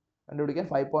എഫ് കണ്ടുപിടിക്കാൻ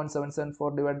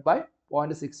 5.774 ഡിവൈഡ് ബൈ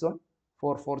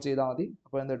 0.6144 ചെയ്താൽ മതി.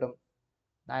 അപ്പോൾ എന്ത് കിട്ടും,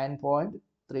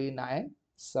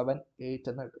 9.3978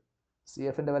 എന്ന് കിട്ടും. സി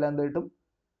എഫിൻ്റെ വില എന്ത് കിട്ടും,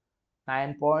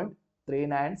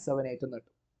 9.3978 എന്ന്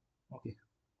കിട്ടും. Okay,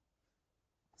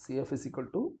 C F is equal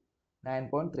to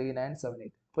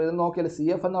 9.3978. അപ്പോൾ ഇത് നോക്കിയാൽ സി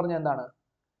എഫ് എന്ന് പറഞ്ഞാൽ എന്താണ്,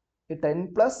 ഈ 10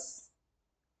 പ്ലസ്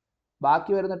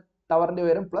ബാക്കി വരുന്ന ടവറിൻ്റെ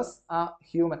ഉയരം പ്ലസ് ആ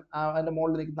ഹ്യൂമൻ അതിൻ്റെ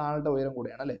മുകളിൽ നിൽക്കുന്ന ആളുടെ ഉയരം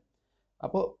കൂടിയാണ് അല്ലേ.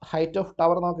 അപ്പോൾ ഹൈറ്റ് ഓഫ്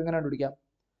ടവർ നമുക്ക് എങ്ങനെ കണ്ടുപിടിക്കാം,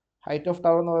 ഹൈറ്റ് ഓഫ്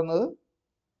ടവർ എന്ന് പറയുന്നത്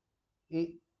ഈ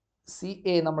സി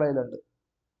എ നമ്മുടെ കയ്യിലുണ്ട്.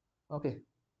 ഓക്കെ,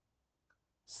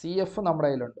 സി എഫ് നമ്മുടെ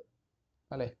കയ്യിലുണ്ട്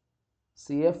അല്ലേ.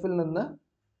 സി എഫിൽ നിന്ന്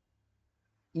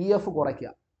ഇ എഫ് കുറയ്ക്കുക.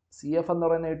 സി എഫ് എന്ന്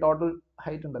പറയുന്ന ഈ ടോട്ടൽ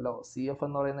ഹൈറ്റ് ഉണ്ടല്ലോ, സി എഫ്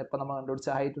എന്ന് പറയുന്ന ഇപ്പം നമ്മൾ കണ്ടുപിടിച്ച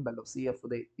ഹൈറ്റ് ഉണ്ടല്ലോ, സി എഫ്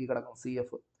ദേ ഈ കിടക്കും സി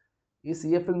എഫ്. ഈ സി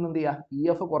എഫിൽ നിന്ന് എന്ത് ചെയ്യുക, ഇ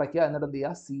എഫ് കുറയ്ക്കുക, എന്നിട്ട് എന്ത്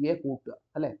ചെയ്യുക, സി എ കൂട്ടുക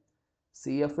അല്ലേ.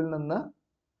 സി എഫിൽ നിന്ന്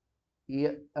ഇ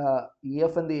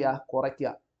എഫ് എന്ത് ചെയ്യുക, കുറയ്ക്കുക,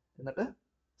 എന്നിട്ട്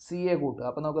സി എ കൂട്ടുക.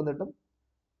 അപ്പം നമുക്ക് എന്ത് കിട്ടും,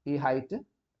 ഈ ഹൈറ്റ്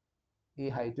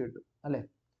കിട്ടും അല്ലേ.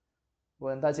 അപ്പോൾ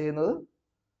എന്താ ചെയ്യുന്നത്,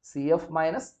 C F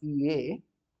minus E A,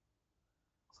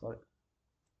 sorry,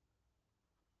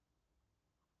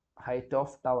 height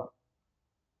of tower.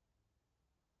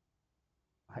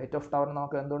 Height of tower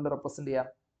നമുക്ക് എന്തുകൊണ്ട് റെപ്രസെന്റ് ചെയ്യാം,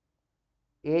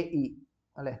 എ ഇ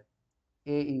അല്ലേ,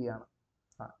 എ ഇ ആണ്.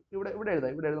 ഇവിടെ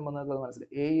എഴുതാം, ഇവിടെ എഴുതുമ്പോൾ നിങ്ങൾക്ക് അത്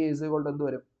മനസ്സിലായി. A E is equal to എന്ത്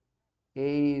വരും, A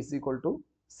E is equal to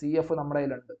C F നമ്മുടെ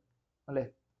കയ്യിലുണ്ട് അല്ലേ,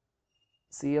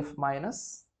 C F minus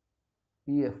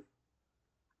E F.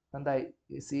 എന്തായി,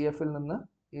 ഈ സി എഫിൽ നിന്ന്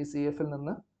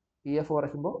ഇ എഫ്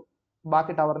കുറയ്ക്കുമ്പോൾ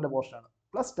ബാക്കി ടവറിൻ്റെ പോർഷനാണ്,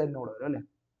 പ്ലസ് 10 കൂടെ വരും അല്ലേ,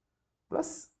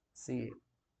 പ്ലസ് സി എ.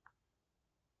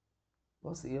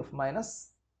 അപ്പോൾ C F minus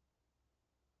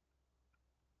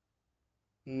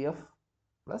E F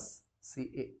plus C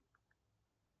A.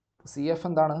 C F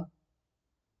എന്താണ്,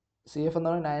 സി എഫ്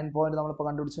എന്താണ് 9 നമ്മളിപ്പോൾ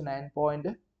കണ്ടുപിടിച്ചു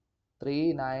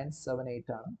 9.3978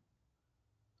 ആണ്.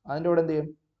 അതിൻ്റെ കൂടെ എന്ത് ചെയ്യും,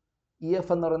 ഇ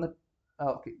എഫ് എന്ന് പറയുന്നത്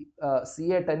ഓക്കെ, സി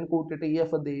എ 10 കൂട്ടിയിട്ട് ഇ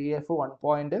എഫ് എന്ത് ചെയ്യും, ഇ എഫ്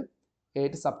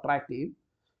 1.8 സബ്ട്രാക്ട് ചെയ്യും.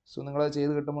 സോ നിങ്ങളത്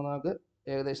ചെയ്ത് കിട്ടുമ്പോൾ നിങ്ങൾക്ക്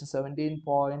ഏകദേശം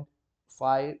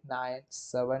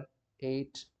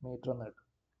 17.5978 മീറ്റർ എന്ന് കിട്ടും.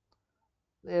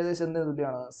 ഏകദേശം എന്തിന്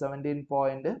തുല്യമാണ്,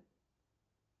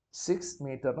 17.6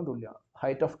 മീറ്ററിന് തുല്യമാണ്.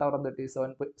 ഹൈറ്റ് ഓഫ് ടവർ എന്ത് കിട്ടി,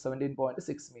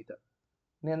 17.6 മീറ്റർ.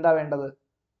 ഇനി എന്താ വേണ്ടത്,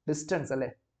 ഡിസ്റ്റൻസ് അല്ലേ,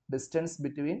 distance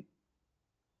between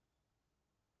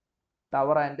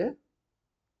tower and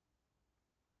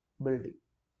building.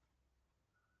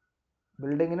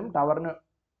 ബിൽഡിങ്ങിനും ടവറിനും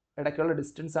ഇടയ്ക്കുള്ള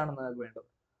ഡിസ്റ്റൻസ് ആണ് നിങ്ങൾക്ക് വേണ്ടത്.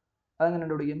 അതെങ്ങനെ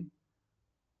കണ്ടുപിടിക്കും,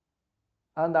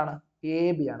 അതെന്താണ്, എ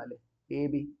ബി ആണല്ലേ, എ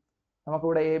ബി.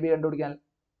 നമുക്കിവിടെ എ ബി കണ്ടുപിടിക്കാൻ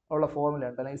ഉള്ള ഫോർമുല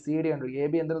ഉണ്ട്, അല്ലെങ്കിൽ സി ഡി കണ്ടുപിടിക്കും. എ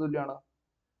ബി എന്തിനു തുല്യമാണ്,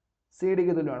 സി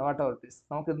ഡിക്ക് തുല്യമാണ്. വാട്ട് എവർ ഇറ്റ് ഈസ്,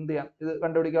 നമുക്ക് എന്ത് ചെയ്യാം, ഇത്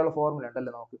കണ്ടുപിടിക്കാനുള്ള ഫോർമുല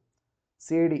ഉണ്ടല്ലേ നമുക്ക്.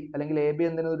 സി ഡി അല്ലെങ്കിൽ എ ബി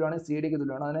എന്തിനു തുല്യമാണ്, സി ഡിക്ക്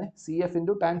തുല്യമാണ്. അതിനെ സി എഫ്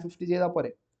ഇൻറ്റു ടാൻ 50 ചെയ്താൽ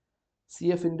പോരെ, C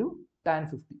F into tan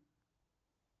 50,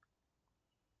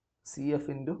 C F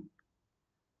into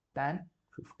tan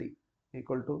 50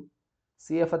 equal to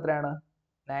C F എത്രയാണ്,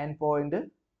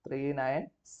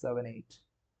 9.3978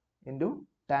 ഇൻറ്റു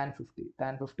ടാൻ 50.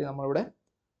 ടാൻ 50 നമ്മളിവിടെ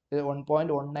ഇത്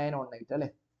 1.1918 അല്ലേ,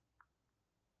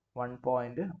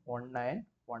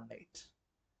 1.1918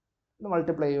 ഇത്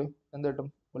മൾട്ടിപ്ലൈ ചെയ്യൂ, എന്ത് കിട്ടും?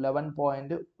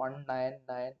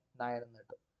 11.1999 എന്ന്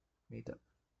കിട്ടും മീറ്റർ.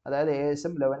 അതായത്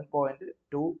ഏകദേശം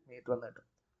 11.2 മീറ്റർ എന്ന് കിട്ടും.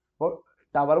 അപ്പോൾ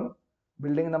ടവറും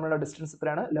ബിൽഡിംഗ് തമ്മിലുള്ള ഡിസ്റ്റൻസ്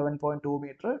എത്രയാണ്? 11.2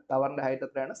 മീറ്റർ. ടവറിന്റെ ഹൈറ്റ്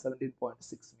എത്രയാണ്?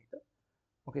 17.6 മീറ്റർ.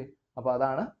 ഓക്കെ, അപ്പോൾ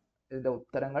അതാണ് ഇതിന്റെ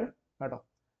ഉത്തരങ്ങൾ കേട്ടോ.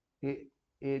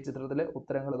 ഈ ചിത്രത്തിലെ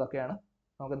ഉത്തരങ്ങൾ ഇതൊക്കെയാണ്.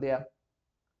 നമുക്ക് എന്ത് ചെയ്യാം?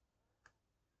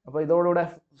 അപ്പോൾ ഇതോടുകൂടെ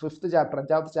 5th ചാപ്റ്റർ,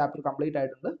 5ാമത്തെ ചാപ്റ്റർ കംപ്ലീറ്റ്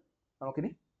ആയിട്ടുണ്ട്. നമുക്കിനി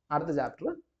അടുത്ത ചാപ്റ്റർ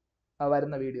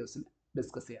വരുന്ന വീഡിയോസിൽ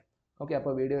ഡിസ്കസ് ചെയ്യാം. ഓക്കെ,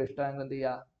 അപ്പോൾ വീഡിയോ ഇഷ്ടമായെങ്കിൽ എന്ത്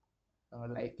ചെയ്യുക? നിങ്ങൾ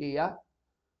ലൈക്ക് ചെയ്യുക,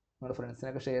 നിങ്ങളുടെ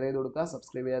ഫ്രണ്ട്സിനൊക്കെ ഷെയർ ചെയ്ത് കൊടുക്കുക.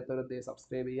 സബ്സ്ക്രൈബ് ചെയ്യാത്തവർ എന്ത് ചെയ്യുക?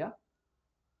 സബ്സ്ക്രൈബ് ചെയ്യുക.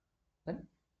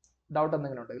 ഡൗട്ട്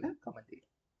എന്തെങ്കിലും ഉണ്ടെങ്കിൽ കമൻറ്റ് ചെയ്യുക.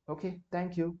 Okay,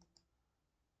 thank you.